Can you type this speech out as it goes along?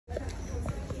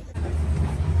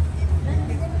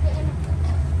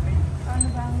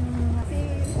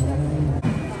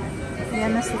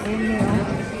na si Amy. Oh.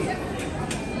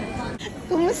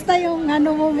 Kumusta yung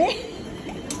ano mo, me?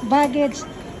 Baggage.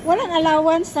 Walang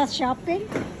allowance sa shopping?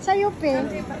 Sa'yo, pe.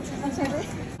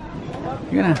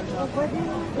 Gana.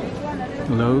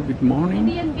 Hello, good morning.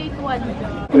 Let's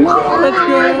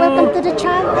go. Welcome to the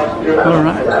channel.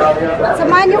 Alright.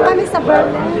 Samahan niyo kami sa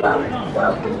Berlin.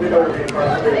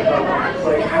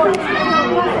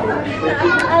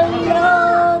 Hello.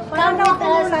 Come with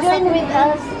us. Join with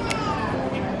us.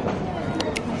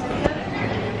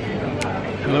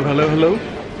 Hello, hello, hello.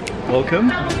 Welcome.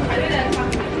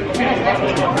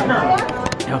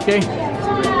 Okay.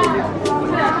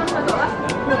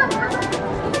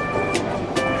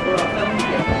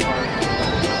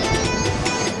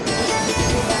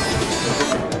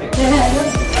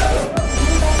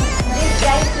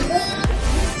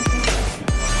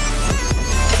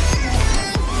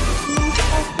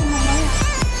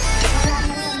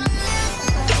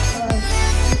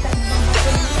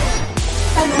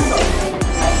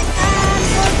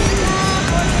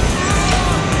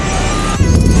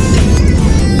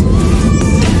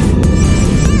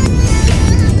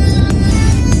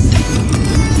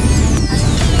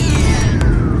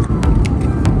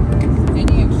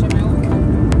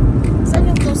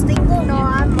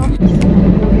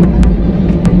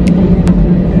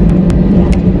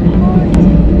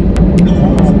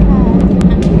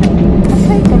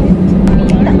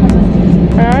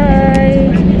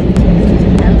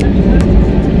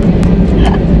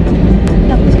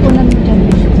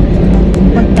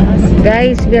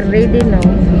 Guys, we're ready now.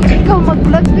 Ikaw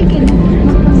mag-vlog begin.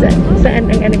 Saan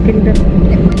ang anak kinda?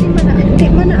 Hindi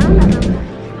mo na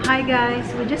Hi guys,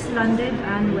 we just landed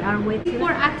and we are waiting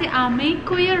for Ate Ame,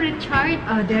 Kuya Richard,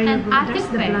 there you and go. Ate That's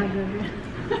the Fe. vlogger.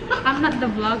 I'm not the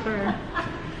vlogger.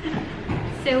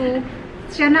 So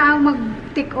Siya na ang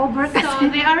mag-take over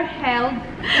kasi. they are held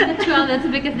in the toilets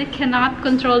because they cannot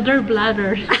control their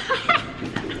bladder.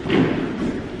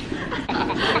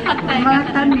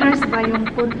 Mga thunders ba yung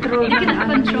control They ng cannot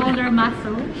control their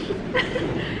muscle.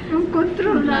 yung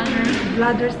control ng Bladder.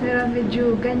 bladders nila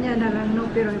medyo ganyan na lang, no?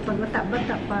 Pero pag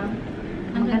bata-bata pa,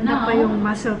 maganda pa yung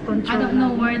muscle control. I don't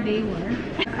know where they were.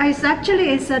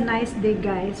 It's a nice day,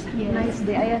 guys. Yes. Nice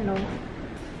day. Ayan, no?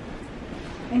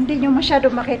 Hindi nyo masyado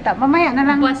makita. Mamaya na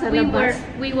lang But sa we labas.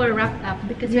 were wrapped up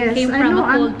because Yes, we came I from know,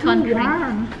 a cold I'm too country.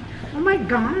 warm. Oh my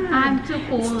God. I'm too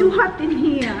cold. It's too hot in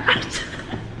here.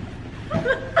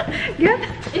 Get?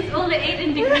 It's only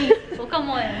 18 degrees. So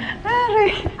come on.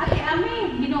 Aray. Ate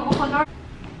Ame, ginoo color.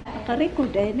 Tariko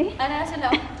din eh. Ano sila?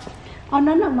 Ano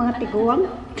na mga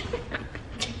tiguang?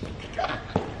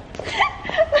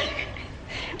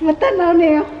 Matanaw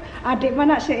niyo. Adik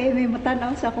man na si Amy,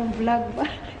 matanaw sa akong vlog ba?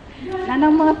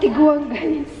 Nanang mga tiguang,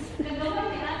 guys.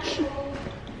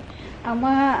 Ang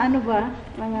mga ano ba?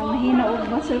 Mga mahina o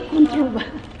muscle control ba?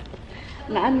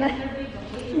 Naano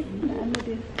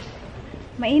din.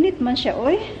 Mainit man siya,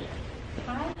 oy.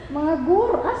 Mga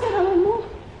gur, asa naman mo?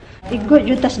 Igod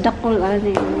yung tas dakol, ano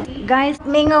yun. Guys,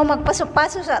 mingaw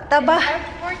magpaso-paso sa taba.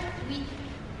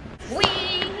 We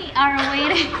are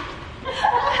waiting.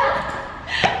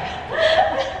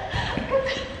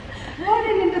 Wala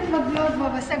nindot mag-vlog ba?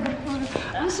 Basta grupo.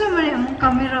 Ang sama niya mong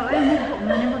camera. Ay,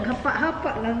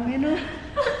 maghapa-hapa lang, you know.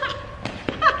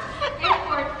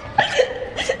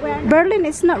 Berlin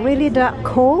is not really that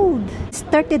cold. It's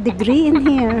 30 degree in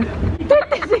here.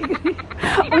 30 degree.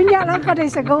 Unya lang pa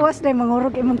rin sa gawas na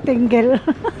mangurog imong tinggel.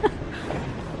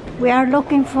 We are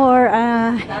looking for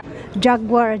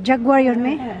Jaguar. Jaguar yun,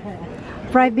 may?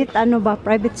 Private ano ba?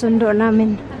 Private sundo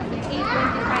namin.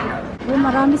 Uy,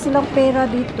 marami silang pera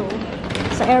dito.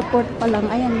 Sa airport pa lang.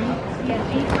 Ayan.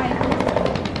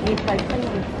 A5 pa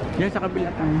lang. Yan sa kabila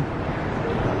tayo.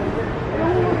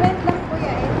 Yung rent lang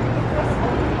kuya eh.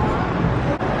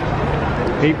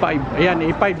 A5. Ayan,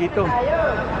 A5 dito.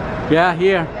 Yeah,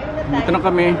 here. Dito na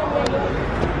kami.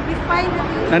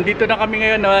 Nandito na kami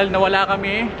ngayon. Nawala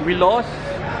kami. We lost.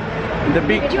 In the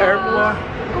big airport.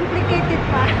 Complicated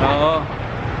pa. Oo.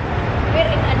 We're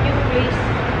in a new place.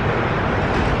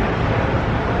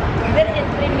 We're in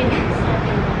 3 minutes.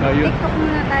 Ayun. TikTok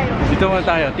muna tayo. Dito muna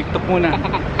tayo. TikTok muna.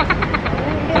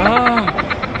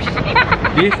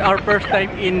 This is our first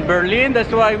time in Berlin. That's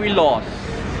why we lost.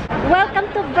 Welcome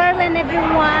to Berlin,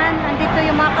 everyone. Andito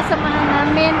yung mga kasamahan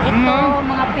namin. Ito,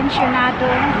 mga pensyonado.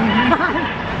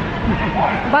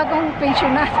 Bagong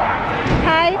pensyonado.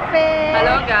 Hi, Fe.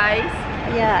 Hello guys.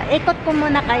 Yeah, ikot ko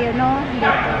muna kayo, no?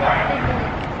 Dito.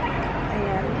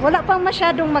 Ayan. Wala pang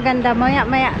masyadong maganda. Maya,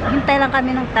 hintay lang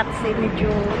kami ng taxi.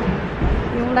 Medyo,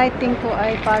 yung lighting ko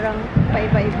ay parang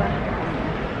paiba-iba.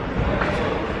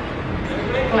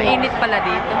 Mainit pala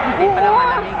dito. Hindi pala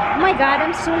malamig. Oh my God,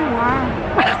 I'm so warm.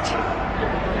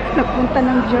 Nagpunta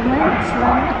ng German.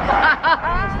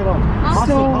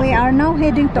 So we are now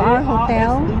heading to our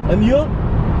hotel. And you?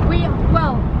 We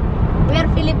are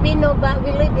Filipino, but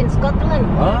we live in Scotland.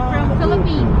 From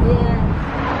Philippines. Yeah.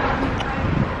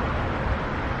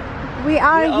 We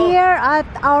are here at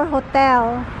our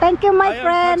hotel. Thank you, my I am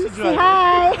friends. taxi Say driver.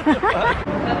 hi.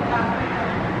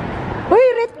 Uy,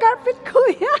 red carpet,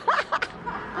 kuya.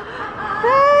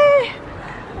 Hi.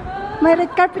 May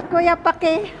red carpet, kuya,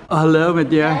 pake. Hello,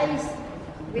 Medya.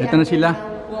 Ito na sila.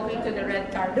 Walking to the red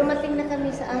carpet. Dumating na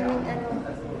kami sa aming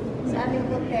sa aming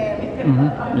hotel.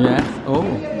 Yes. Oh.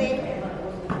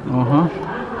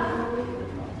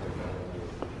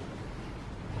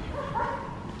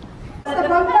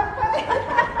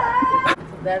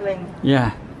 Darling.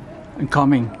 Yeah. I'm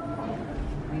coming.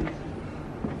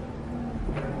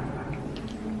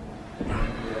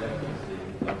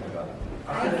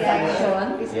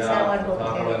 This is our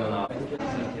hotel.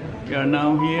 We are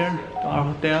now here to our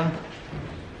hotel.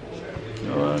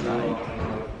 Alright.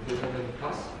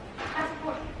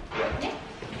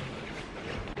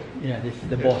 Yeah, this is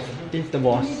the boss. This is the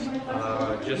boss.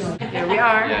 Here we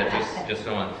are. Yeah, just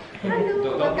go on.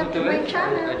 Welcome to my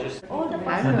channel.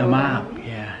 And the map.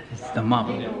 Yeah, this is the map.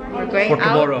 We're going For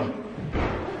tomorrow. out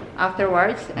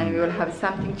afterwards, and we will have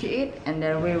something to eat, and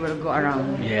then we will go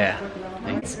around. Yeah.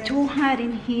 It's too hot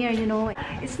in here, you know.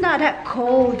 It's not that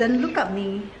cold. And look at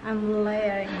me. I'm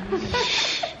layering.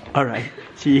 Alright.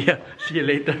 See you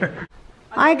later.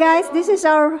 Hi guys, this is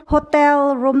our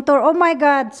hotel room tour. Oh my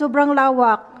God, sobrang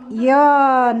lawak.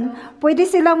 Yan. Pwede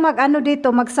silang mag-ano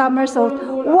dito, mag-somersault.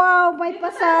 Wow, may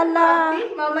pasala.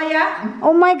 Mamaya.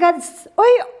 Oh my God.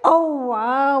 Uy, oh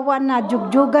wow. Na,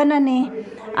 jugjuga na ni.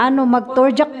 Ano,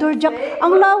 mag-turjak-turjak.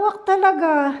 Ang lawak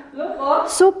talaga.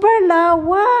 Super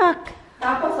lawak.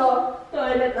 Tapos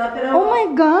toilet natin. Oh my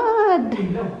God.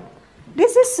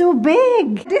 This is so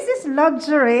big. This is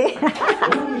luxury.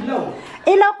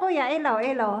 Ilaw, kuya. Ilaw.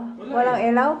 Walang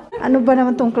ilaw? Ano ba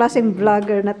naman tong klaseng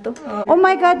vlogger na to? Oh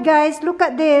my God, guys. Look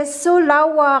at this. So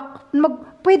lawak.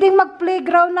 Pwedeng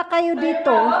mag-playground na kayo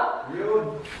dito.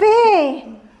 Fe!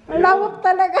 Lawak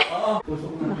talaga.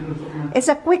 It's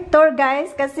a quick tour,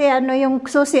 guys. Kasi ano yung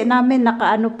susi namin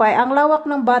nakaano pa. Ang lawak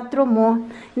ng bathroom mo.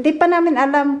 Hindi pa namin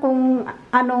alam kung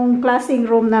anong klaseng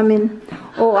room namin.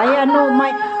 Oh, ay ano,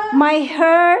 my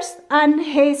hers and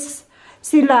his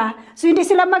sila. So, hindi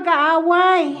sila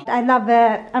mag-aaway. I love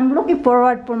it. I'm looking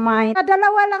forward for mine.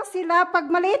 Dalawa lang sila. Pag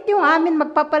maliit yung amin,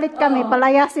 magpapalit kami.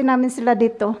 Palayasin namin sila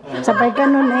dito. Sabay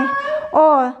ganun eh.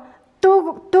 Oh,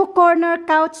 two corner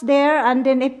couch there. And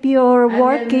then if you're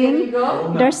working,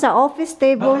 there's an office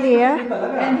table here.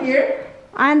 And here?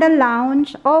 And a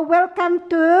lounge. Oh, welcome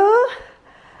to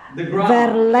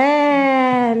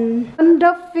Berlin.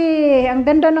 Wonderful. Ang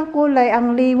ganda ng kulay,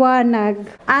 ang liwanag.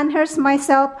 And here's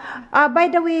myself.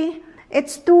 By the way,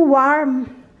 it's too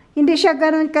warm. Hindi siya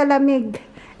ganun kalamig.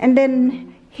 And then,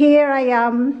 here I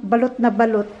am, balot na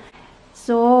balot.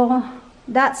 So,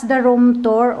 that's the room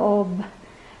tour of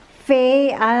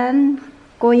Faye and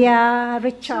Kuya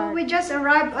Richard. So, we just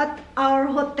arrived at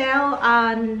our hotel,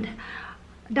 and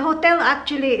the hotel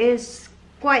actually is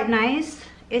quite nice.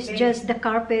 It's just the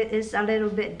carpet is a little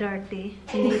bit dirty.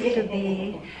 It needs to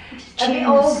be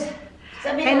changed.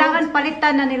 Kailangan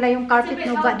palitan na nila yung carpet,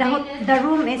 no? But the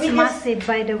room is massive,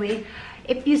 by the way.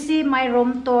 If you see my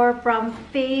room tour from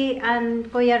Faye and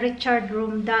Kuya Richard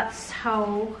room, that's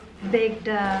how big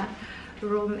the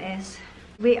room is.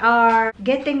 We are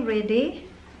getting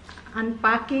ready,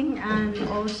 unpacking, and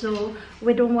also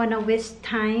we don't want to waste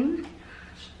time.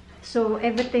 So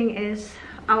everything is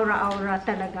aura-aura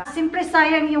talaga. Siyempre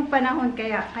sayang yung panahon,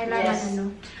 kaya kailangan ano.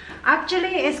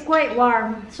 Actually, it's quite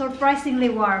warm. Surprisingly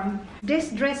warm.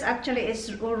 This dress actually is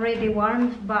already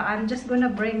warm, but I'm just gonna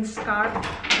bring scarf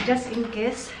just in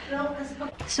case.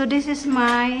 So this is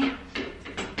my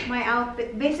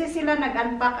outfit. Base sila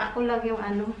nag-unpack, ako lang yung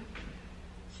ano.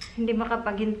 Hindi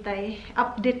makapaghintay.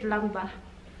 Update lang ba?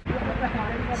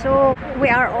 So, we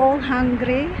are all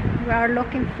hungry. We are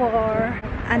looking for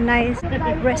a nice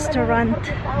restaurant.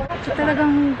 So,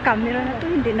 talagang camera na to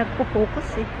hindi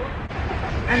nagpo-focus eh.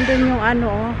 Andun yung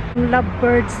ano, yung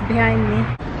lovebirds behind me.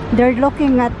 They're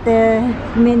looking at the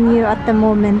menu at the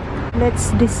moment.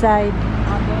 Let's decide.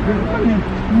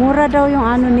 Mura daw yung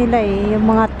ano nila eh, yung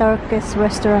mga Turkish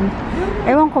restaurant.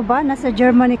 Ewan ko ba, nasa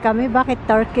Germany kami, bakit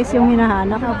Turkish yung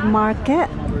hinahanap? Market.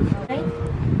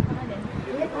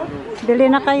 Bili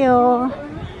na kayo.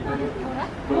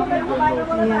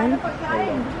 Ayan.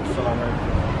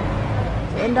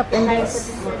 end up in this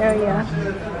area.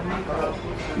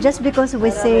 Just because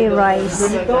we say rice.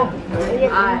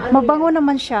 Mabango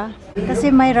naman siya.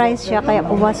 Kasi may rice siya, kaya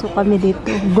pumasok kami dito.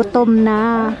 Gutom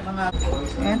na.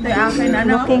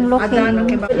 Looking.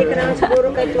 Hindi ka naman siguro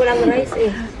kahit walang rice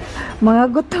eh. Mga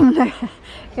gutom na.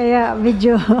 Kaya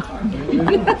medyo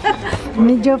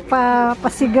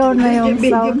pasigaw na yung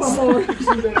sounds.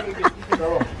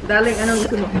 Daling anong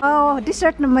gusto mo? Oh,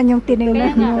 dessert naman yung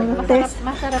tinignan mo.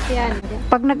 Masarap yan.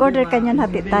 Pag nag-order ka niyan,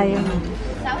 hati tayo.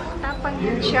 Tapang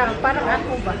yun siya. Parang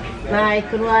ako ba? May,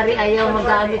 kunwari ayaw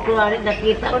magamit, kunwari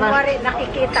nakita ka. Kunwari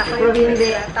nakikita ko Pero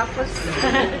hindi. Tapos,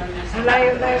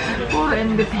 layo-layo.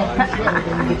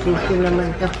 Difícil naman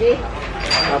kasi.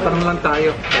 Tatanong lang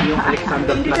tayo. Yung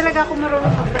Alexander Hindi Plus. talaga ako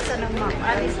marunong magbasa ng map.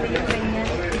 Honestly, yung ganyan.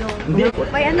 Hindi.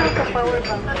 May ano ka, power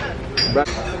bank.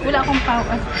 Wala akong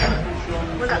power.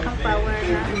 Wala kang power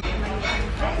na.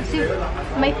 Kasi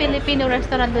may Filipino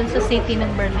restaurant doon sa city ng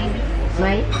Berlin.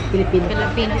 May Pilipino.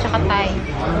 Filipino tsaka Thai.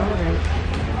 Alright.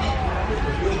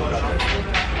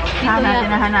 Dito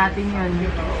yan. natin yun.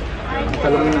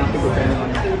 Talangin natin kung kaya naman.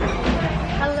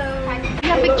 Hello.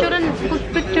 Yeah, picture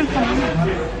pa naman.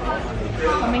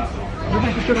 May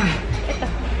Picture. ito.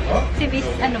 Si this,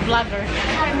 vlogger.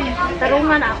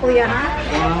 Tarungan ako yan, ha?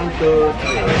 1, 2,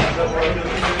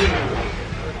 3.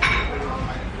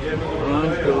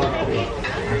 1, 2,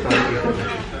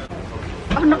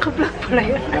 3. Oh, naka-vlog pala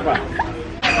yun.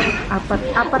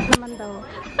 Apat naman daw.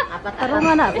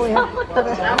 Tarungan na ako yan.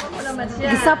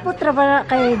 Gisapot ra ba na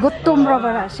kay gutom ra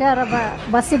ba na siya ra ba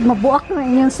basig mabuak na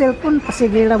inyong cellphone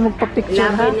pasige lang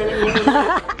magpa-picture ha.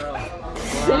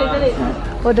 Dali.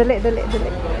 O dali.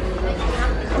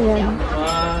 Yan. 1,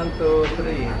 2,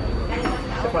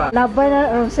 3. Labay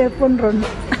na ang cellphone ron.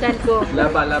 Saan ko?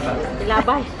 Laba.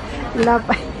 Labay.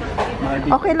 Labay.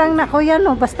 Okay lang na kuya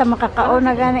no basta makakaon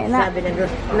na gani na. Sabi na doon.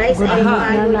 Nice and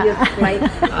follow your flight.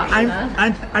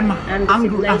 I'm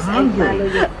hungry.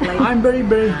 I'm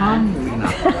very hungry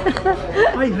now.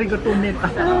 Ay, rigotonet.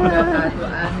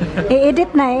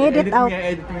 I-edit out.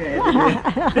 Edit mo.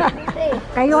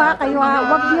 Kayo ha.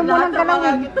 Wag niyo mo lang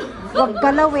galawin. Wag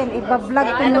galawin, iba-vlog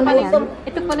ko muna yan.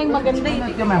 Ito pala yung maganda eh.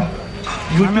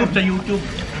 YouTube sa YouTube.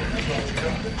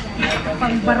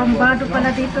 Pang barumbado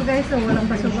pala dito guys, so walang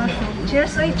baso-baso.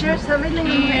 Cheers, cheers. Sabi na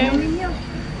yung inumin niyo.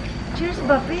 Cheers,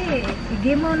 babe.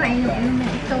 Igay mo na inumin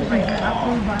ito.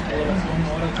 Ako ba?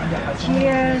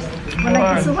 Cheers.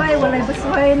 Walay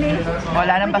basuhay ni.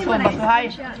 Wala nang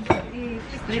basuhay.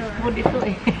 Street food ito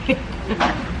eh.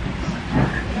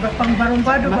 Pang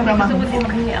barumbado pala.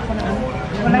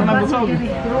 Walay baso diri.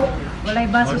 Walay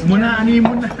baso. Ani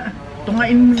mo na.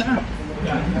 Tungain mo na.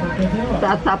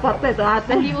 Sapat ito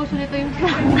ate. Hindi uso nito yung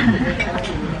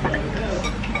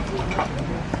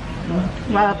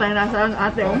Wala tayo nasa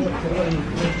ate oh.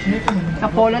 Sa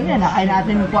Poland yan, nakain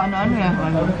natin kung ano-ano yan.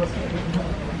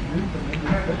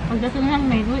 pagdating lang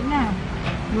may duit na.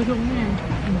 Busog mo yan.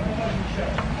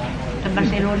 Sa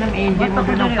Barcelona, may hindi mo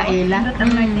doon ang kaila. Ano?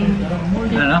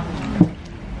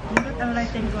 Ang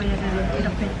lighting ko yan.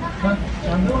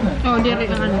 Oo, diri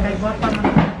ka ano. Kay guwapa man.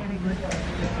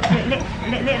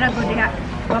 Le rago diha.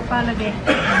 Guwapa lagi.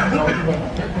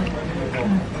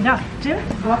 Da, sir,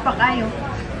 guwapa kayo.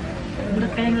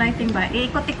 Bulot kayong lighting ba?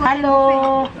 Ikot-ikutin. Hello!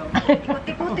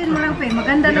 Ikot-ikutin mo lang, pe.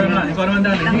 Maganda lang. Ikaw naman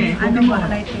dahil. Ano mo,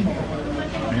 lighting.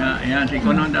 Ayan, si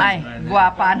ikaw naman Ay,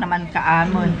 guwapa naman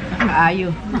kaamon. Kaayo.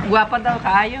 Guwapa daw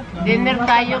kaayo. Dinner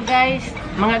tayo guys.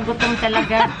 Mga gutom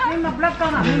talaga. Ay, mag-vlog ka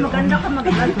nga. Ay, maganda ka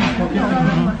mag-vlog.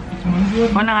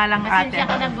 O na nga lang ate. Pasensya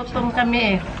ka na gutom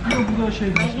kami eh. Ay,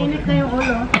 init na yung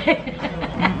ulo.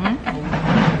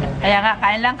 Kaya nga,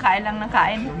 kain lang ng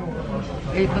kain.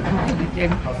 Ikot mo ko dito.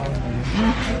 Ikot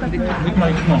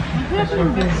mo.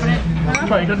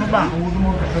 Ikot mo ba?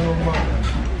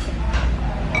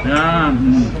 Yan.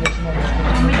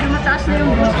 Medyo mataas na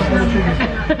yung boses namin.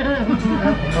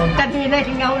 Kanina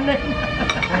hingaw na.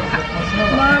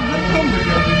 Mga gutom.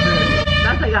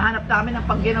 Nagahanap namin ng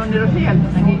pagginaw ni Rochel.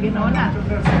 Nagiginaw na.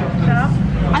 Sarap.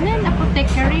 Ano yan?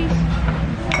 Apothecary?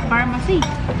 Pharmacy?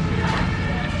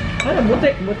 Ano,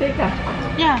 butik ka.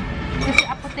 Yeah. Kasi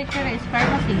apothecary is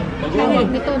pharmacy. Tawag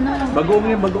nito na. Bagoong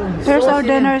yan, bagoong. Here's our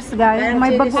dinners, guys.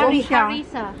 May bagoong siya.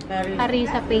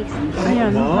 Harissa paste.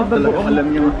 Ayan. Oo, talagang alam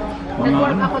niyo.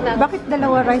 Nag-work ako dati. Bakit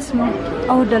dalawa rice mo?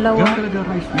 Oh, dalawa. Yan talaga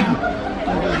rice niya.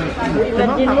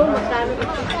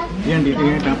 Yan, dito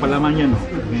yung palaman yan.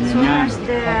 So Ganyan yan. here's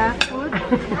the food.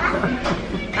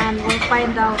 And we'll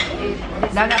find out if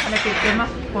this Lala ka na picture mo.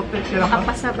 Picture ako.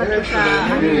 makapasa ba ito sa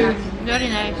ano na. Very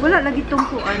nice. Wala lagi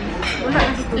tungkuan. Wala lagi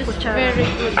This is tungkutsara. very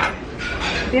good.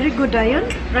 Very good ayun.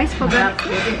 Rice pa ba?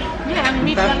 Yeah, ang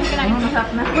meat lang kinain mo.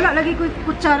 Wala lagi ko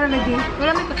kutsara lagi.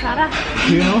 Wala may kutsara.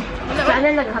 You know?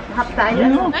 Sana nag-hap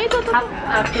tayo. Ay, ito.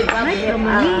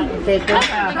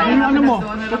 Ano mo?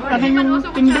 Ano yung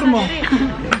tinidor mo?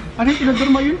 Ano yung tinidor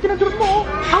mo? Yung tinidor mo.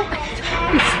 Oh,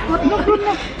 biskot.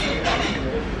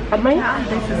 Kamay?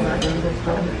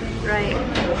 Right.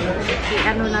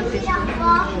 I-ano natin ito.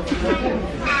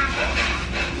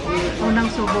 Unang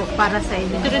subo para sa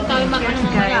inyo. Ito rin tayo mag-ano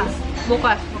mamaya.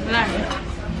 Bukas. Mag-learn.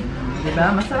 Diba?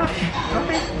 Masarap.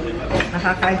 Okay.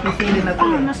 Nakakain sisili na ito.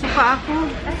 Nasuka ako.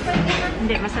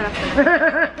 Hindi, masarap.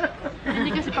 Hindi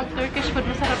kasi pag Turkish food,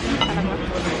 masarap din talaga.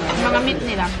 Mga meat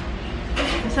nila.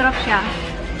 Masarap siya.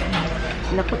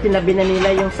 Naku, tinabi na nila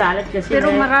yung salad kasi.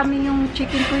 Pero marami yung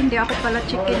chicken ko. Hindi ako pala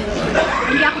chicken.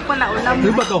 Hindi ako pala ulam.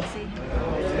 Ano ba to?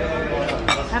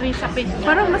 Harissa paste.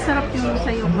 Parang masarap yung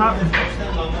sayo.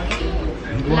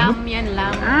 Lamb yan,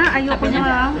 lamb. Ah, ayoko Sabi niya,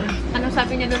 na. ano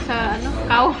sabi niya doon sa,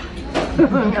 cow?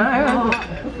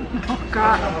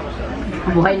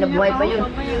 Buhay na buhay pa yun.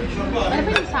 Ano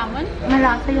ba yung salmon?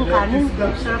 Malasa yung kanin.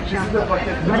 Masarap siya.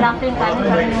 Malasa yung kanin,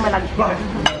 parang yung malagkit.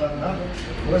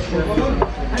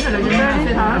 Ano lang yung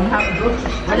rice, ha?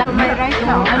 Wala May rice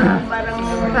na.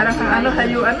 Parang ano,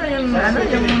 hayo, ano yung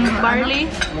Barley?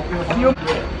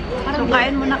 So,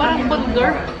 kain muna Parang kami.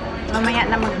 bulgur. Mamaya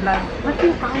na mag-vlog.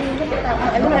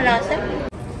 ano malasa?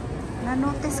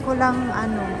 Na-notice ko lang,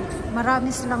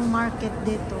 marami silang market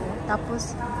dito.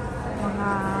 Tapos, mga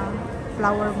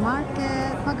flower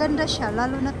market. Maganda siya,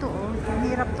 lalo na to, oh. Ang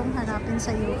hirap tong hanapin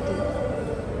sa UK.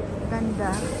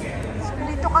 Ganda. So,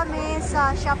 dito kami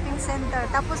sa shopping center.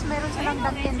 Tapos, meron silang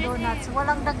Dunkin Donuts.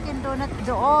 Walang Dunkin Donuts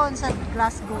doon sa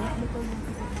Glasgow.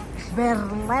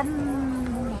 Berlin.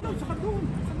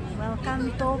 Welcome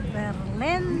to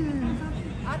Berlin.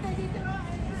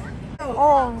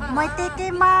 Oh, may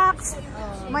TK Maxx,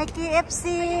 may KFC.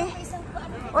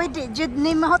 Oy, jud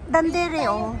ni mahot dandere,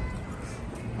 oh.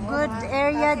 Good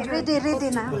area, ready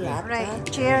na. Right.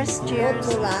 Cheers, cheers.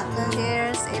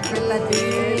 Cheers, everybody.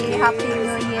 Happy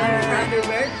New Year. Happy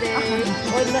birthday.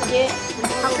 Oy, laki.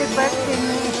 Happy birthday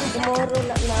me. Tomorrow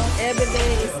now. Every day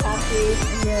is happy.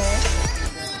 Yes.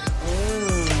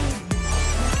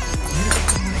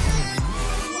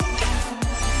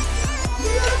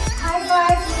 Hi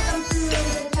guys, welcome to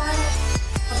the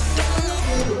channel.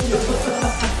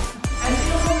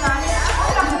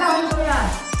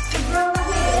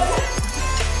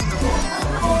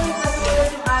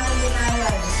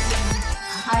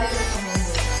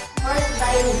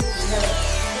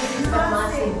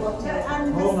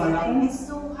 It's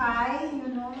so high, you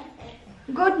know.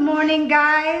 Good morning,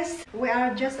 guys. We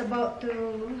are just about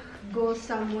to go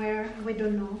somewhere. We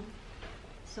don't know.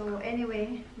 So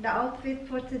anyway, the outfit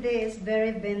for today is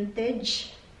very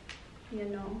vintage. You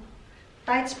know,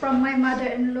 tights from my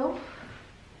mother-in-law.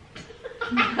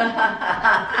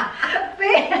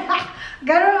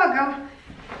 Gano'n mag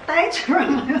tights from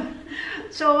my.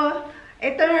 So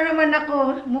ito na naman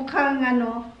ako, mukhang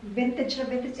vintage na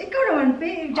vintage. Ikaw naman,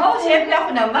 Pe. Oh, siyempre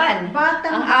ako naman.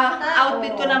 Batang Ang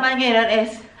outfit ko naman ngayon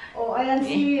is ayan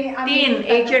si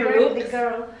teenager the looks.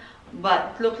 girl.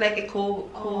 But look like a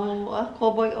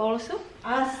cowboy also.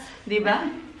 As, Di ba?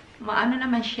 Maano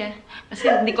naman siya.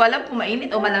 Kasi hindi ko alam kung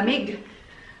mainit o malamig.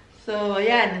 So,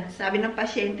 yan. Sabi ng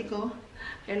pasyente ko,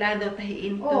 kailangan daw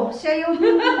tahiin to. oh, siya yung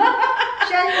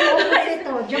opposite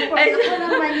to. Diyan po, ako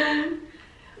naman yung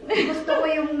gusto ko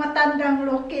yung matandang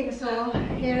looking. So,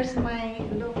 here's my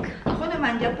look. Ako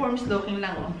naman, Japorms looking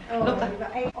lang. Oh. Oh, Look, diba?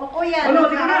 Ay, yan. Ano,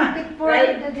 tingnan na. Outfit for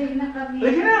the day na kami.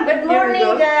 Good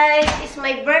morning, guys. It's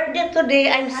my birthday today.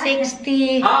 I'm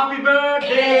 60. Happy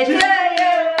birthday to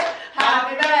you!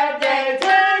 Happy birthday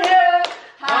to you!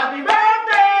 Happy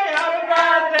birthday! Happy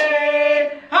birthday!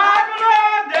 Happy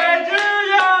birthday to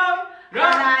you!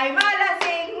 Ay,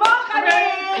 malasing mo kami!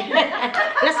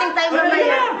 Lasing tayo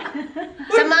mamaya.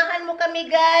 Samahan mo kami,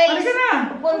 guys. Halika na!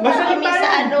 Pupunta Basta kami tayo. sa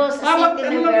City Ano ng lang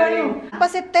tayo? Berlin. Pa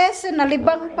si Tess,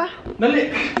 nalibang pa. Dali!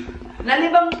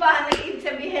 Nalibang pa, nag-ibig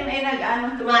sabihin ay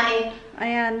tumae.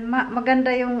 Ayan,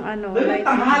 maganda yung Dali,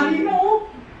 tanghali na oh!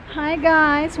 Hi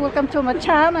guys, welcome to my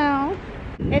channel.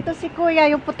 Ito si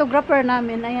Kuya, yung photographer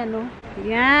namin. Ayan oh.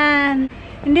 Yan.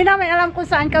 Hindi namin alam kung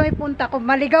saan kami punta. Kung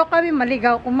maligaw kami,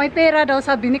 maligaw. Kung may pera daw,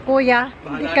 sabi ni Kuya,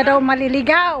 hindi ka daw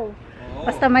maliligaw.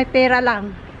 Basta may pera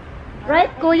lang.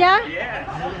 Right, Kuya? Yes!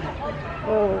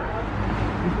 Oh.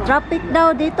 Traffic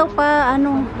daw dito pa,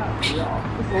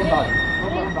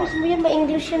 Gusto mo yan,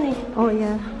 ma-English yan eh. Oh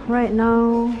yeah, right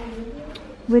now,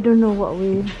 we don't know what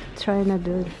we're trying to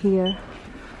do here.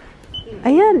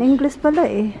 Ayan, English pala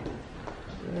eh.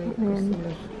 Ayan.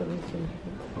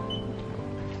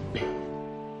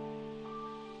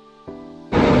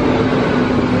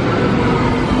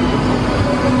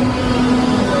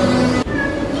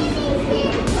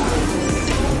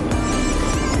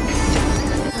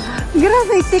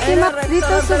 Tiki Max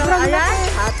dito sobrang laki.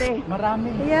 Ate,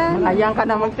 Marami. Ayan. ayan ka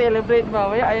na mag-celebrate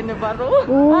mamaya. Ayan ni Baro.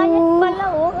 Oo.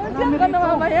 Ayan ka na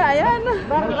mamaya. Ayan.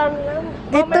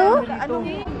 Ito? Anong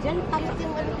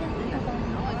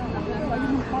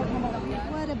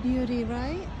What a beauty,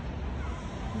 right?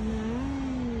 Nice.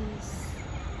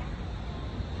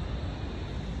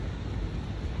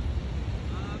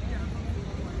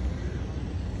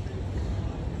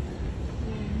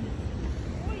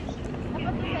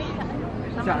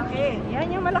 Yan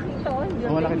yung malaking taon.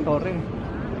 Malaking torre.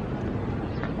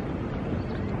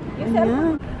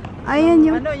 Ayan. Ayan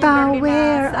yung Ano, yung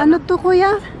tower. Berlinas, Ano to,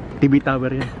 kuya? TV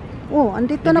tower yan. Oh,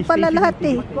 andito na pala lahat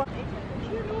eh.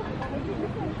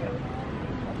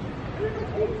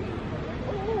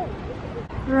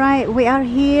 Right, we are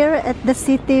here at the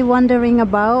city wondering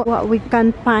about what we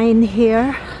can find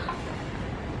here.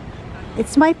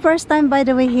 It's my first time, by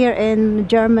the way, here in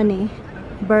Germany,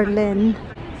 Berlin.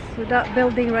 So that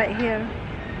building right here.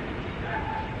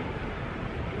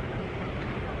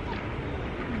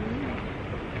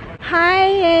 Hi,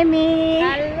 Amy.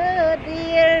 Hello,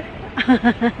 dear.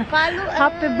 Follow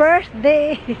Happy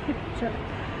birthday.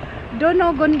 Doon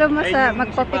o, ganda mo sa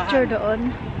magpa-picture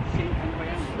doon.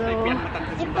 So,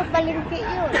 Ito palengke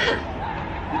yun.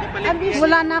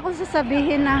 wala na akong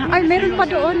sasabihin na, ay, meron pa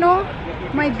doon, no?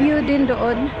 May view din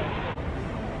doon.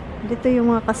 Dito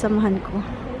yung mga kasamahan ko.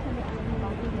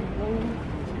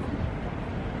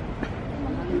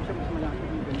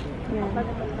 Yan.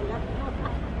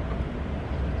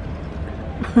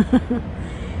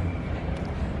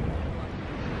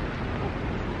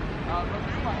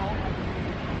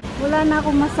 Wala na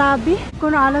akong masabi.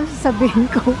 Kung ano alam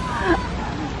sasabihin ko.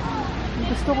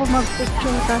 Gusto ko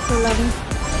mag-picture kaso lang.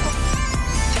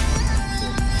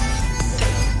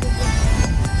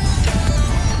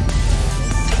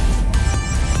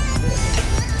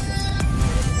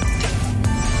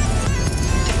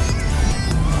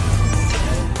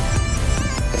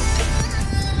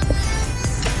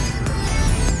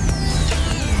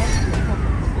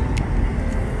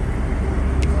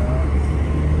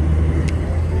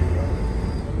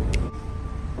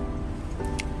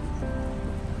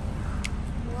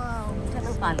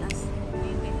 Palas.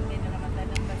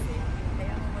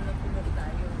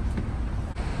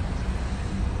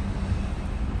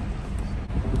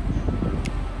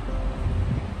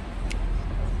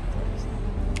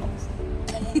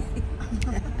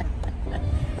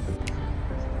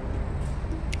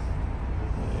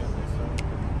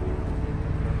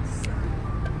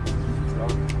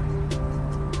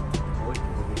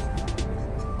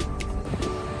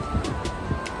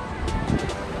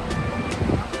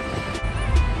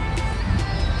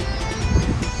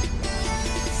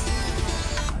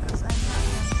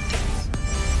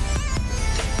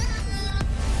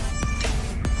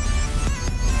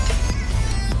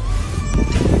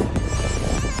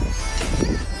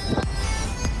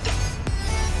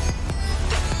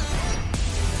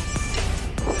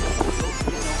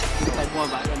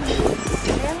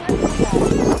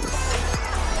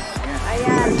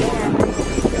 Ayan, ayan.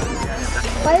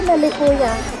 Finally,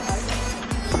 kuya.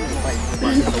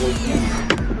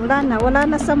 Wala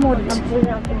na sa mood.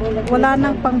 Wala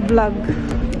nang pang-vlog.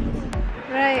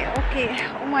 Right, okay.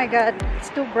 Oh my God,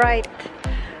 it's too bright.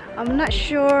 I'm not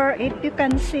sure if you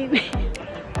can see me.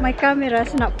 My camera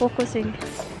is not focusing.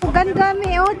 Ganda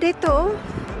mi, oh, dito, oh.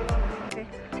 Okay.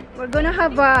 We're gonna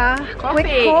have a quick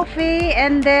coffee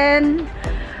and then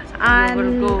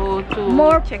We'll go to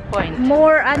more checkpoint.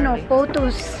 More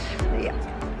photos. Yeah.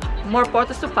 More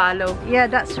photos to follow. Yeah,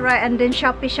 that's right. And then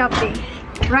Shopee.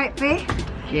 Right, Pe?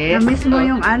 Yes. Na-miss mo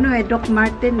yung Doc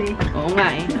Marten eh. Oo nga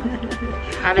eh.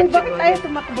 Kung bakit tayo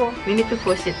tumakbo? We need to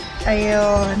push it.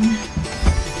 Ayun.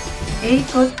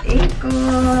 Ikot.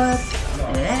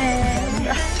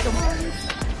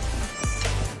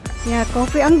 Yeah,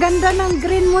 coffee. Ang ganda ng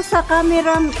green mo sa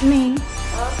camera ni.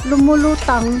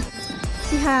 Lumulutang.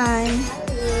 Hi.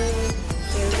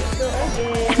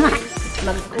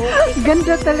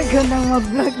 Ganda talaga ng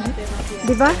mag-vlog.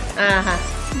 Diba? Aha.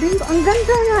 Ang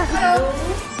ganda nga.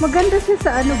 Maganda siya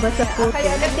sa sa photo.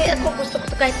 Kaya kasi ako gusto ko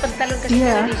kahit pantalon kasi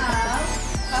Yeah.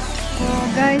 So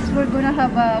guys, we're gonna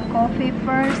have a coffee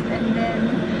first and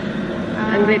then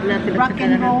Ang red natin rock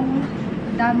and roll.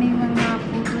 Daming mga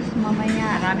photos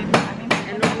mamaya. Marami pa kami.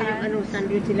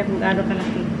 Sandwich sila kung gaano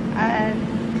kalaki.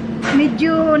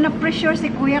 Medyo na-pressure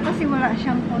si Kuya kasi wala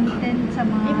siyang content sa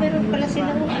mga Meron pala views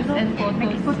silang ba. And photos.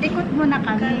 Nag-ikot-ikot muna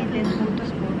kami, then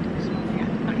photos. Mamaya.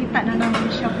 Nakita na namin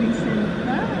yung shopping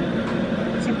center.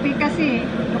 Siyempre kasi,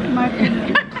 Doc Marten.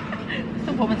 Gusto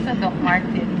pumunta sa Doc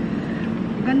Marten.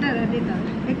 Ganda na dito.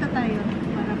 Dito tayo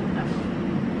para punta ko.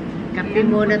 Kape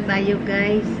muna tayo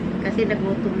guys. Kasi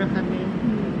nagutom na kami.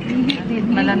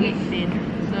 Malamig din.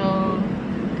 So,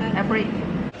 every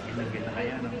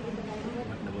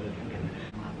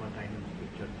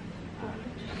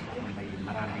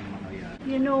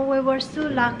You know, we were so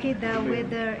lucky the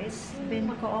weather has been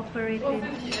cooperative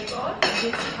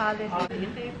this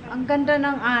holiday. Ang ganda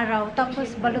ng araw,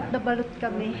 tapos balot na balot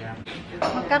kami.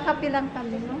 Magkakape lang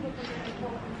kami, no?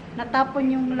 Natapon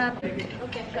yung latte.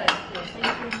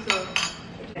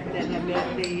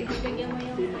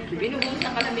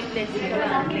 binubusan ka ng bigles.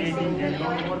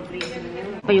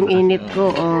 Pa yung init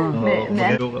ko, oh.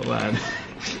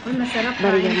 Uy, masarap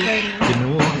kain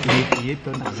kayo.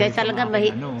 Siya talaga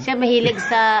siya mahilig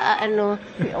sa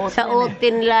sa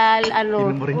otin lal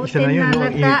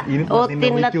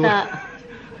otin lata.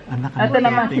 Ito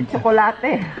naman si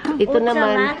tsokolate. Ito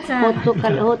naman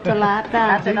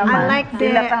hotolata. I like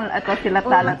the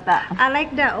Silata-lata. I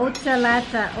like the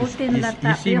otsalata, otin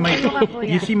lata.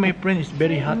 You see my friend is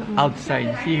very hot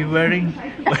outside. See wearing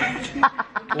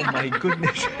oh my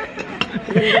goodness.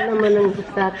 Ganda naman ng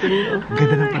stocking niyo.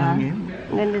 Ganda ng paningin.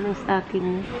 Ganda ng stocking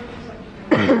niyo.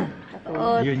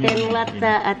 Otin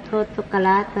lata at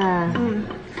hotokalata.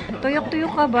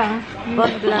 Tuyok-tuyok ka ba?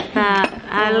 Hotlata.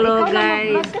 Hello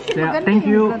guys. Thank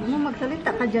you.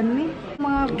 Magsalita ka dyan, Mi.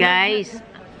 Guys,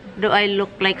 do I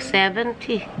look like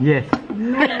 70? Yes.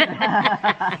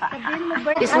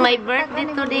 It's my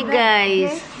birthday today,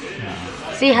 guys.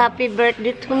 Say happy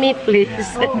birthday to me, please.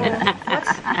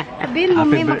 Sabihin mo,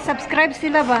 Mi, mag-subscribe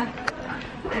sila ba?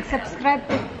 Mag-subscribe.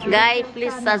 Guys,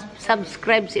 please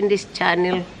subscribe in this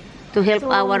channel to help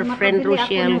our friend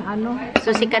Rochel.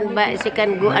 So she can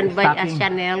go and buy a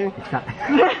channel.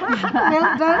 Well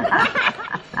done.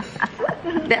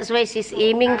 That's why she's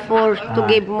aiming for to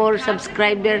give more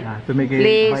subscriber. To make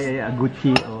Please. buy a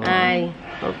Gucci or Ay,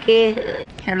 okay.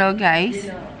 Hello guys,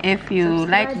 if you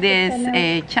like this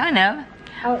channel,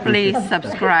 please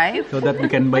subscribe so that we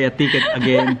can buy a ticket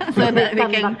again. so that we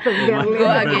can go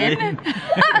again.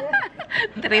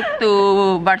 Trip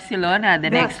to Barcelona the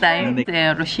next time,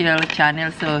 the Rochel channel,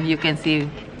 so you can see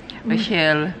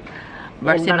Rochel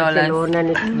Barcelona's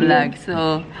vlog.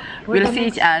 So we'll see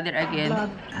each other again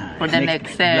for the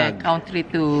next country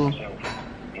to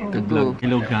go.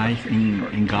 Hello guys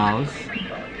in Gauls.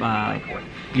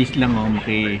 Please lang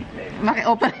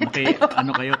Maki-operate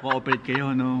cooperate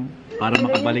kayo no para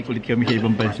makabalik ulit kami sa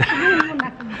ibang bansa.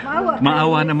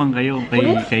 Maawa naman kayo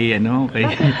kay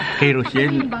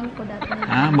Rochel.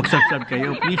 Mag-subscribe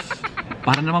kayo please.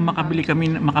 Para naman makabili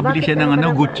siya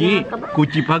ng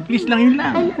Gucci bag. Please lang yun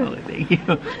lang. Okay, thank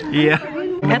you. Yeah.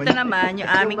 Ito naman, yung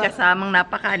aming kasamang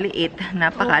napakaliit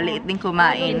din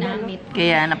kumain.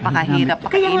 Kaya napakahirap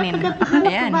pakainin.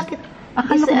 Ayan.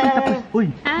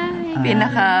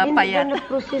 Pinakapayat.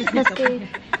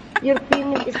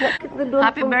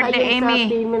 Happy birthday,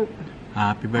 Amy.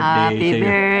 Happy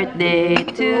birthday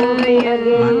to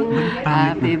you.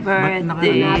 Happy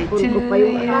birthday to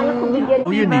you.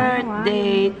 Happy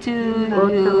birthday to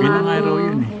you. Pinangaraw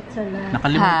yun eh.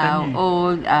 Nakalimutan How niya.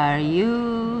 old are you?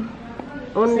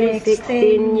 Only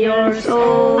 16 years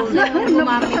old.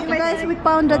 Guys, we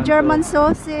found the German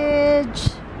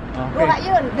sausage. Okay.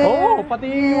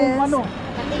 Pati yung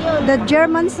The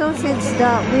German sausage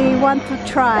that we want to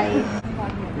try.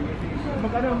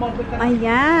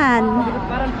 Ayan.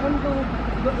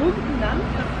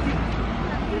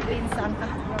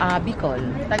 Bicol.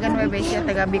 Taga Nueva Ecija,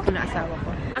 taga Bicol na asawa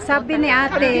ko. Sabi ni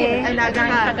ate,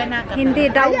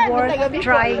 hindi daw worth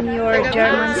trying your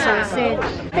German sausage.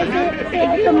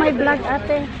 Ito my vlog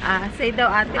ate. Say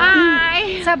daw ate.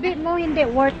 Hi! Sabi mo hindi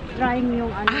worth trying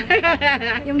yung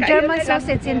yung German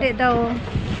sausage, hindi daw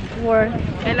worth.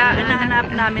 Kailangan nahanap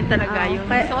namin talaga yung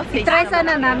sausage. I-try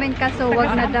sana namin kaso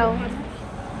wag na daw.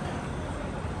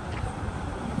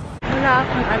 Wala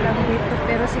akong alam dito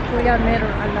pero si kuya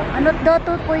meron alam. Ano daw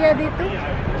to kuya dito?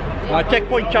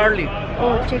 Checkpoint Charlie.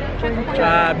 Oh, checkpoint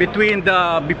Charlie. Between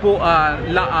the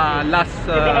last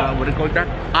what do you call that?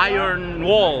 Iron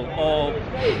Wall of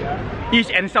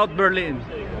East and South Berlin.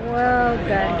 Wow,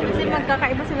 guys. Kasi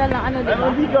magkakaiba sila lang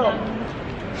diba?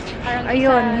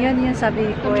 Ayun, yun yung sabi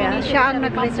ko kuya. Siya ang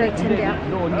nag-research, hindi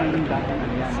ako.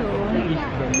 So,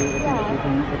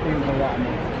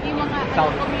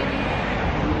 South.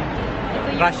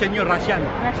 Russian. Russia.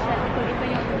 Ito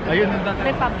yung Ayun ang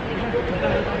Republic.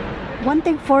 one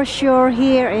thing for sure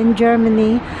here in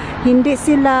Germany, hindi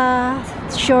sila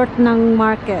short ng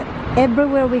market.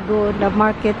 Everywhere we go, the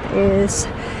market is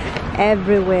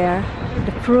everywhere.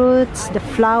 The fruits, the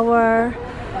flower.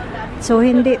 So,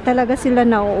 hindi talaga sila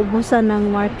nauubusan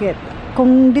ng market.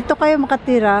 Kung dito kayo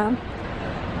makatira,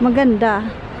 maganda.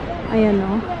 Ayan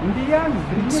o.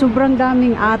 Sobrang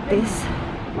daming atis.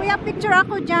 Kuya, picture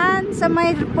ako dyan sa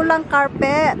may pulang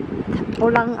carpet.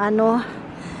 Pulang ano.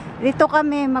 Dito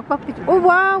kami magpapicture. Oh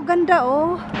wow, ganda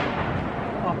oh.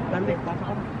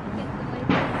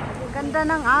 Ganda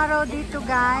ng araw dito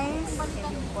guys.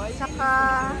 Saka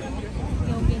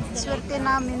swerte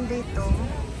namin dito.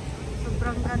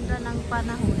 Sobrang ganda ng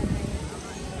panahon.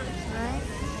 Right?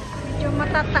 Medyo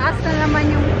matataas na naman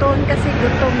yung tone kasi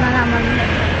gutom na naman.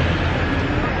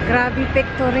 Grabe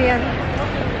pictorial.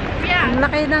 Ang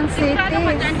laki ng city.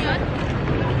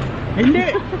 Hindi.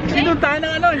 Dito tayo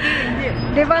ng ano. Hindi.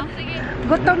 Diba?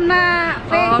 Gutom na.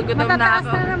 Oo, gutom na matataas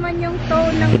ako. na naman yung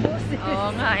tone ng boses. Oo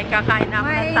nga, ikakain ako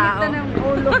ng Mainit tao. na ng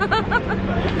ulo.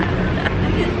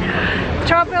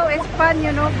 Travel is fun,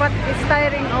 you know, but it's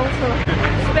tiring also.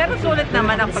 Pero sulit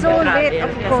naman ang Sulit, pag-travel.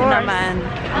 of Kasi course. naman,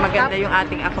 maganda yung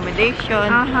ating accommodation.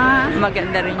 Aha.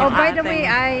 Maganda rin yung Oh, by the ating... way,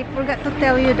 I forgot to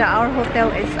tell you that our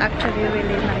hotel is actually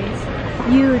really nice.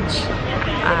 Huge.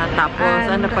 Tapos,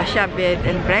 And- ano pa siya, bed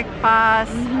and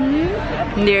breakfast,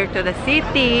 near to the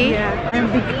city. Yeah.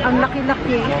 Ang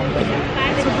laki-laki.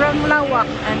 Sobrang lawak.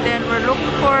 And then, we're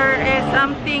looking for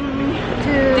something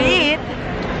To eat.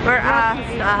 Whereas,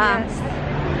 yes.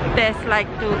 Tess like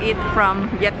to eat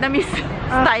from Vietnamese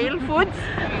style foods.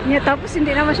 Yeah, tapos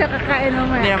hindi naman siya kakain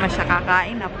Hindi naman. naman siya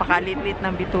kakain. Napakaliit-liit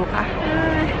ng bituka.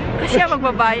 Kasi siya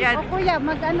magbabayad. O kuya,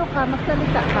 mag-ano ka,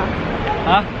 magsalita ka.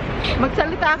 Ha?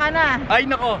 Magsalita ka na. Ay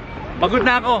nako. Pagod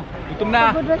na ako. Gutom na.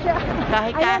 Pagod na siya.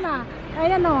 Kahit ka. Ayan na.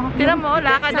 Ayan o. Tinan mo,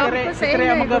 lakad daw. Sabi ko sa Si Tre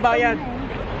inyo, ang magbabayad.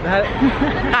 Dahil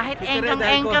Kahit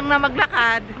engkang-engkang na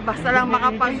maglakad, basta lang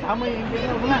makapag... Tama yung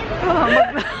engkang na.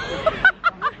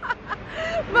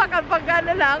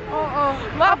 Makapag-ano lang. Oo.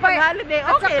 Makapag-holiday,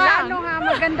 At okay saka lang. ano ha,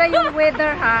 maganda yung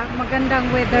weather ha. Magandang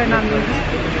weather namin.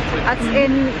 At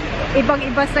in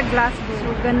ibang-iba sa Glasgow. So,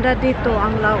 ganda dito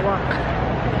ang lawak.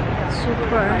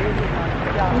 Super.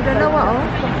 Ang dalawa oh.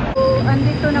 So,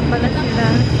 andito na pala sila.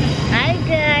 Hi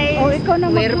guys! Oh, ikaw na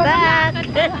We're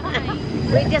maglakad. back!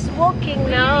 We're just walking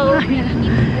now.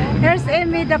 Here's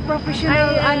Amy, the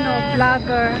professional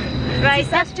vlogger. Guys,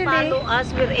 She's just follow us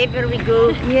wherever we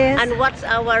go. Yes. And what's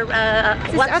our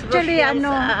She's what's actually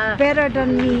Rochel's, better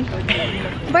than me.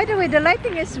 By the way, the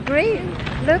lighting is great.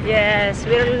 Look. yes,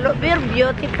 we're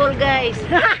beautiful guys.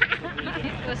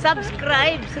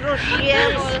 Subscribe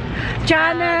Rochel's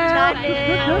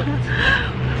Channel.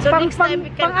 So next time we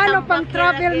can come pang back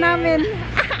travel here again. namin.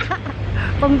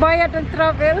 Pangbayad ng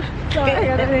travel. So,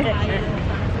 ayan eh.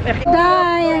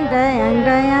 Dayang, dayang,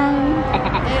 dayang.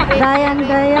 Dayang,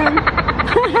 dayang.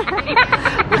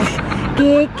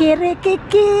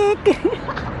 Kikirikikik.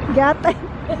 Gatay.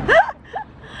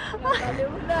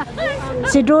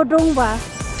 Si Dudong ba?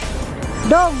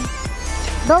 Dong.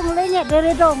 Dong, linya,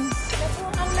 dari dong.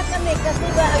 Napukan na kami kasi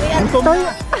ba we are Gutom Toy.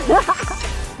 na.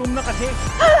 Gutom na kasi.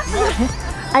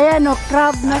 Ayan o,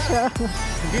 crab na siya.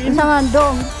 Isa nga,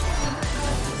 dong.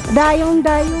 Dayong,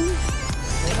 dayong.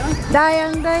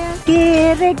 Dayang, dayang.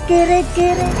 Kirik, kirik,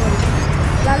 kirik.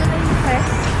 Lalo na yung press.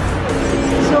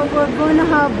 So, we're gonna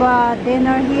have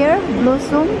dinner here.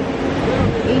 Blossom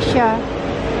Asia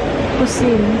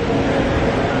Cuisine.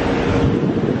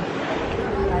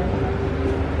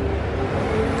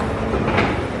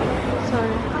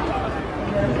 Sorry.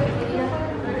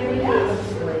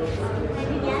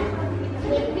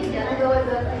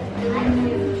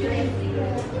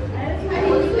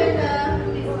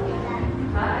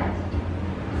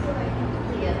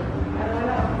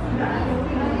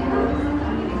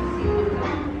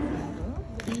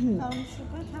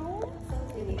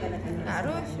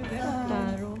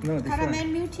 No, this Caramel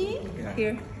milk tea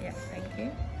Here. Yeah, thank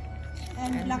you.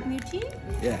 and black milk tea.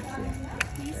 Yes,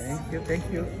 yes. Thank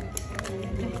you.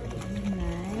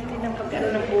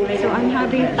 So, I'm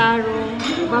having taro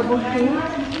bubble tea.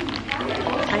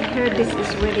 I heard this is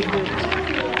really good.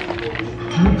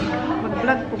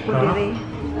 Mag-vlog po po dire.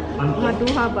 Mga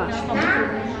duha ba?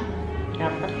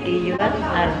 dapat iyuan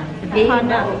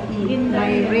Hana,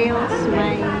 my reels,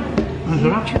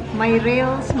 my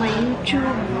reels, my YouTube.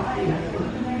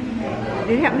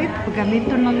 Dili kami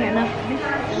pagamiton lang yan natin.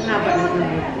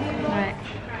 Right.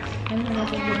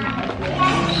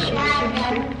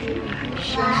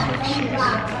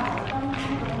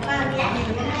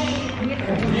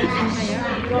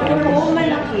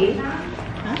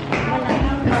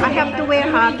 I have to wear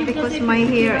hat because my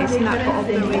hair is not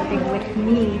cooperating with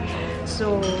me.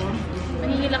 So,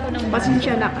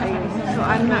 pasensya na kayo. So,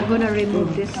 I'm not gonna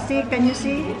remove this. See, can you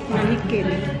see? Nalikid.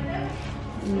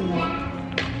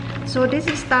 So, this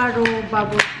is taro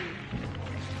bubble tea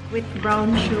with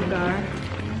brown sugar.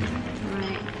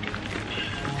 Right.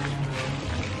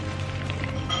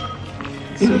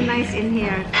 so nice in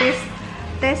here.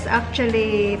 Tess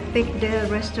actually picked the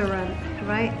restaurant,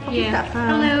 right? Yeah. Pakita ka.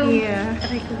 Hello. Yeah.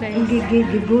 Aray ko, guys.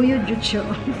 Giguyod jud siya.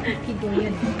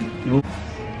 Higuyod.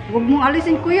 Huwag mong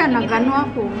alisin kuya, nag-ano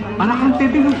ako. Para kang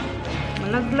TV mo.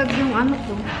 Malaglag yung ano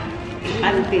ko.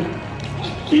 Auntie.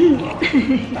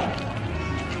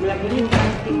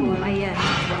 Ayan. Ayan.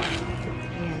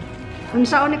 Kung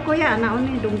saan ni kuya, naon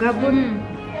ni dunggabon.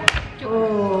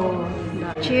 Oh.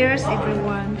 Cheers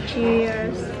everyone.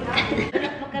 Cheers.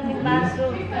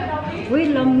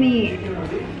 Uy, lami.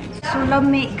 So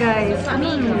lami guys. Ano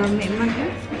yung lami man?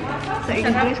 Sa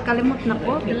English, kalimut na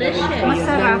ko. Delicious.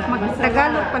 Masarap.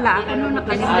 Mag-Tagalog pala. Ako nung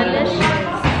nakalimut.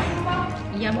 Delicious.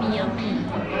 Yummy, yummy.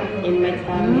 In my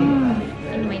tummy.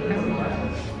 In my tummy.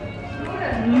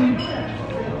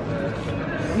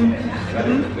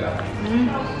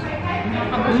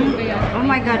 Nakabusog kaya. Oh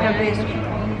my God, the best.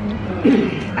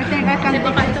 I think I can Kasi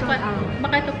take this one.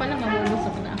 baka ito pala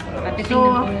mabubusog na ako. Kasi So,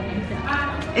 tingnan ko yung isa.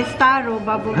 Estaro,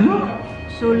 baboy.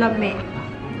 So lami.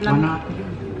 Mana?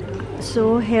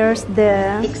 So here's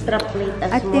the Extra plate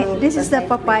as I think this is the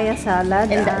papaya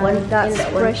salad And that one, that's and that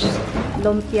one. fresh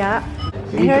lumpia.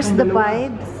 Here's the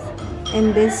vibes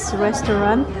in this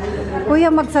restaurant. Kuya,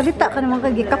 magsalita ka naman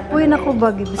kay gikapoy na ko ba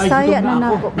Bisaya Ay, gutom na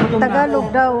na nako. ako. Gutom na Magtagalog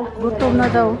ako. daw. Gutom na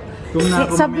daw. Gutom na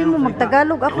ako, Sabi mo mamaya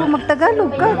magtagalog ako,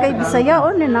 magtagalog ka kay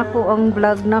Bisayaon ni nako ang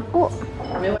vlog nako.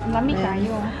 Lami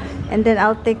kayo. And then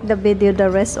I'll take the video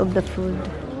the rest of the food.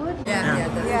 Yeah,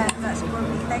 that's for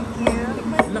me. Thank you.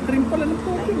 Lakrim pala ng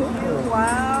pogi, no?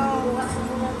 Wow.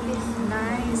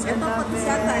 Nice. I love it.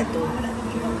 Ito.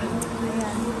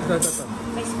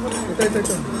 This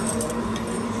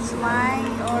is my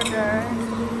order.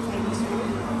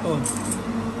 Oh.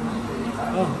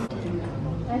 Oh.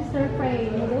 Stir fry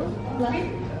noodles plus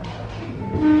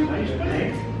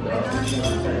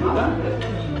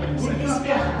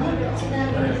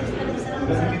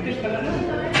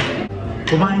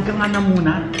Kumain ka nga na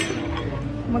muna.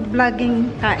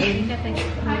 Mag-vlogging kain.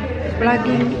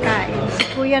 Vlogging kain. Si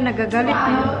kuya nagagalit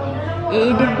mo.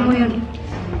 I-edit mo yun.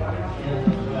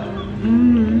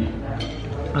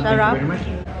 Sarap.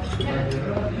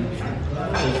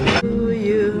 To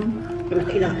you.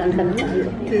 Ilang tanda na.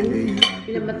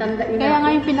 Ilang matanda yun. Kaya nga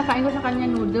yung pinakain ko sa kanya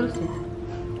noodles eh.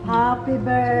 Happy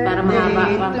birthday Para mahaba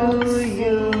pa. to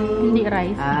you. Hindi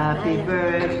rice. Happy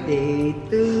birthday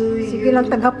to you. Sige lang,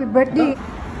 tag-happy birthday.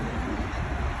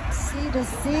 See the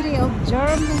city of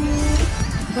Germany.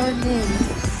 Berlin.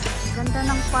 Ganda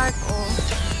ng park, oh.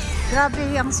 Grabe,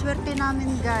 ang swerte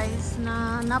namin, guys,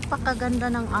 na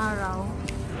napakaganda ng araw.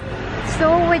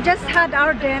 So, we just had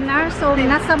our dinner. So,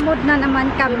 nasa mood na naman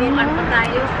kami, no?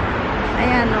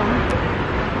 Ayan, oh.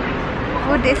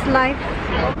 Food is life.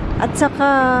 At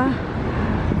saka,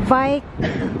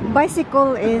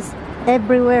 bicycle is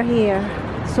everywhere here.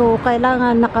 So,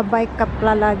 kailangan nakabike ka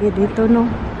lagi dito, no?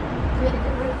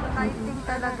 Exciting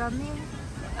talaga, Min.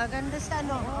 Ganda siya,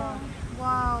 no? Oh.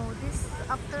 Wow, this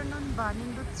afternoon ba?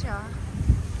 Nindot siya.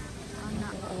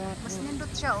 Mas nindot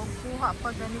siya, o kuha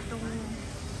pa ganitong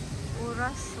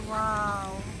oras.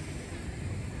 Wow.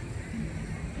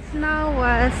 It's now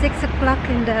 6 o'clock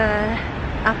in the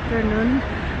afternoon.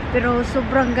 Pero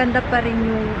sobrang ganda pa rin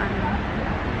yung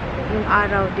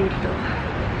araw dito.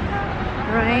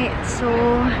 Right? So,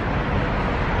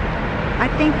 I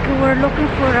think we're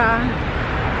looking for a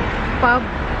pub,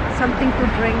 something to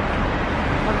drink.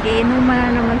 Mag-iinuman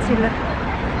na naman sila.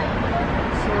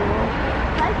 So,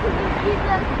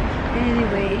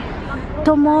 anyway,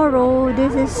 tomorrow,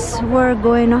 this is we're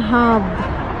going to have.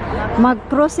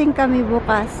 Mag-crossing kami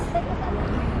bukas.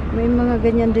 May mga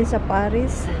ganyan din sa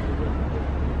Paris.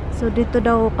 So, dito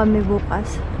daw kami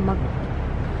bukas.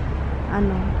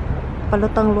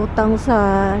 Palutang-lutang sa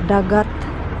dagat.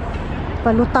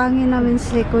 Palutangin namin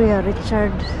si Kuya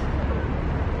Richard.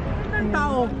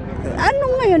 Tao. Ano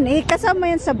ngayon eh? Kasama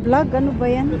yan sa vlog. Ano ba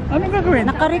yan? Anong gagawin?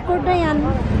 Naka-record na yan.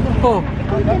 Oh.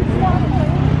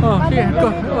 Oh, sige.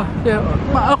 Oh, sige.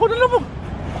 Ako na lang mo.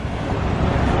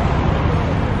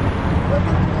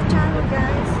 Welcome to the channel,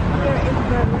 guys. Here in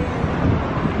Berlin.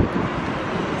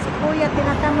 Si Kuya,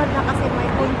 tinatamad na kasi may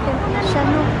content na siya,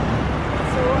 no?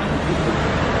 So,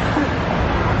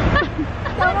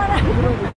 tama na.